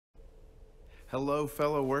Hello,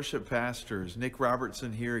 fellow worship pastors. Nick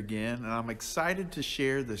Robertson here again, and I'm excited to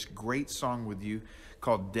share this great song with you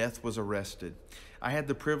called Death Was Arrested. I had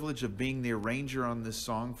the privilege of being the arranger on this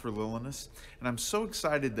song for Lilianus, and I'm so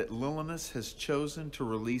excited that Lilianus has chosen to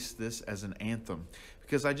release this as an anthem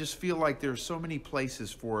because I just feel like there are so many places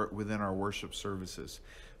for it within our worship services.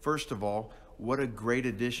 First of all, what a great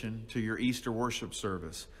addition to your Easter worship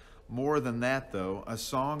service. More than that, though, a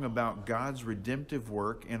song about God's redemptive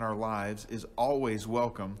work in our lives is always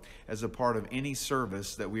welcome as a part of any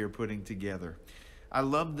service that we are putting together. I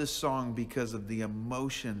love this song because of the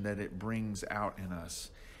emotion that it brings out in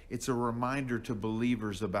us. It's a reminder to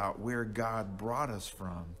believers about where God brought us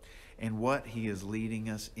from and what He is leading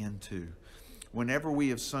us into. Whenever we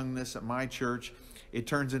have sung this at my church, it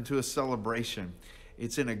turns into a celebration.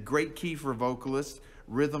 It's in a great key for vocalists,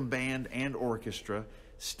 rhythm band, and orchestra.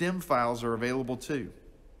 Stem files are available too.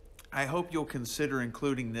 I hope you'll consider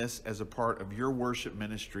including this as a part of your worship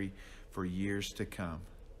ministry for years to come.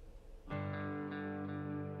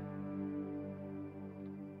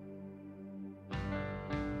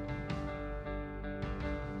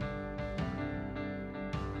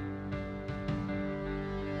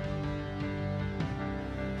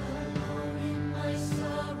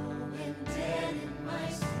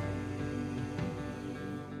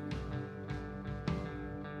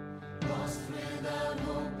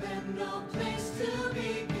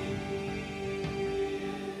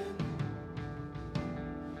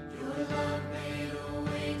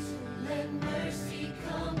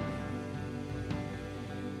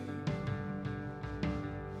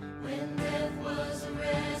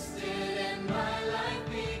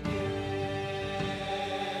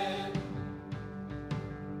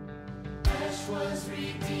 Was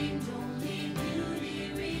redeemed, only beauty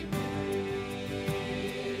remains.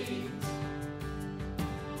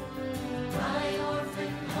 My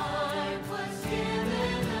orphan heart was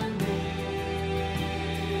given a name.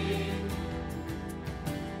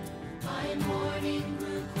 My mourning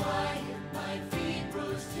grew quiet, my feet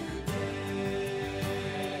rose to dance.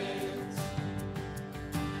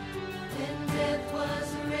 When death was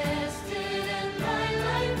arrested and my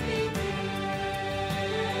life began.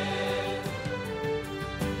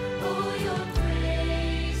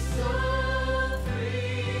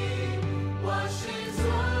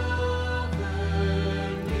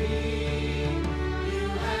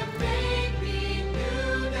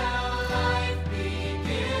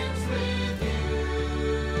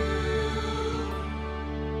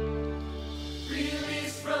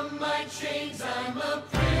 Chains, I'm a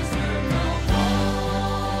prisoner no more.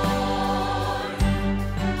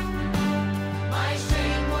 My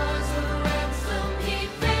shame was a ransom He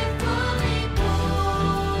faithfully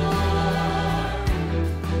bore.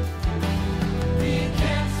 He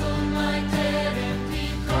canceled my debt and He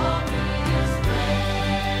called me His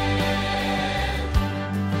friend.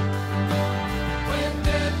 When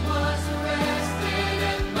death was arrested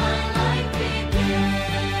and my life began.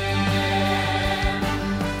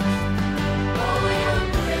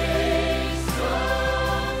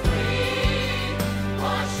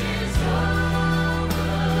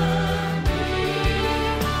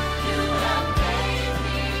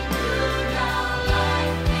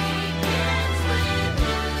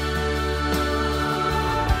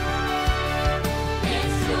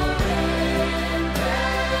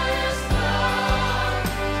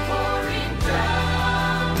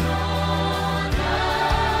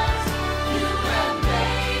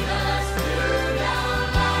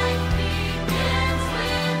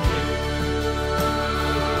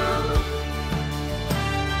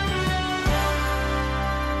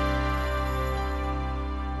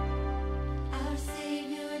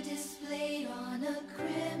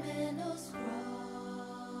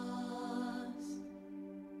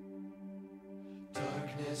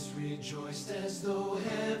 Rejoiced as though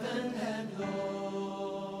heaven had lost.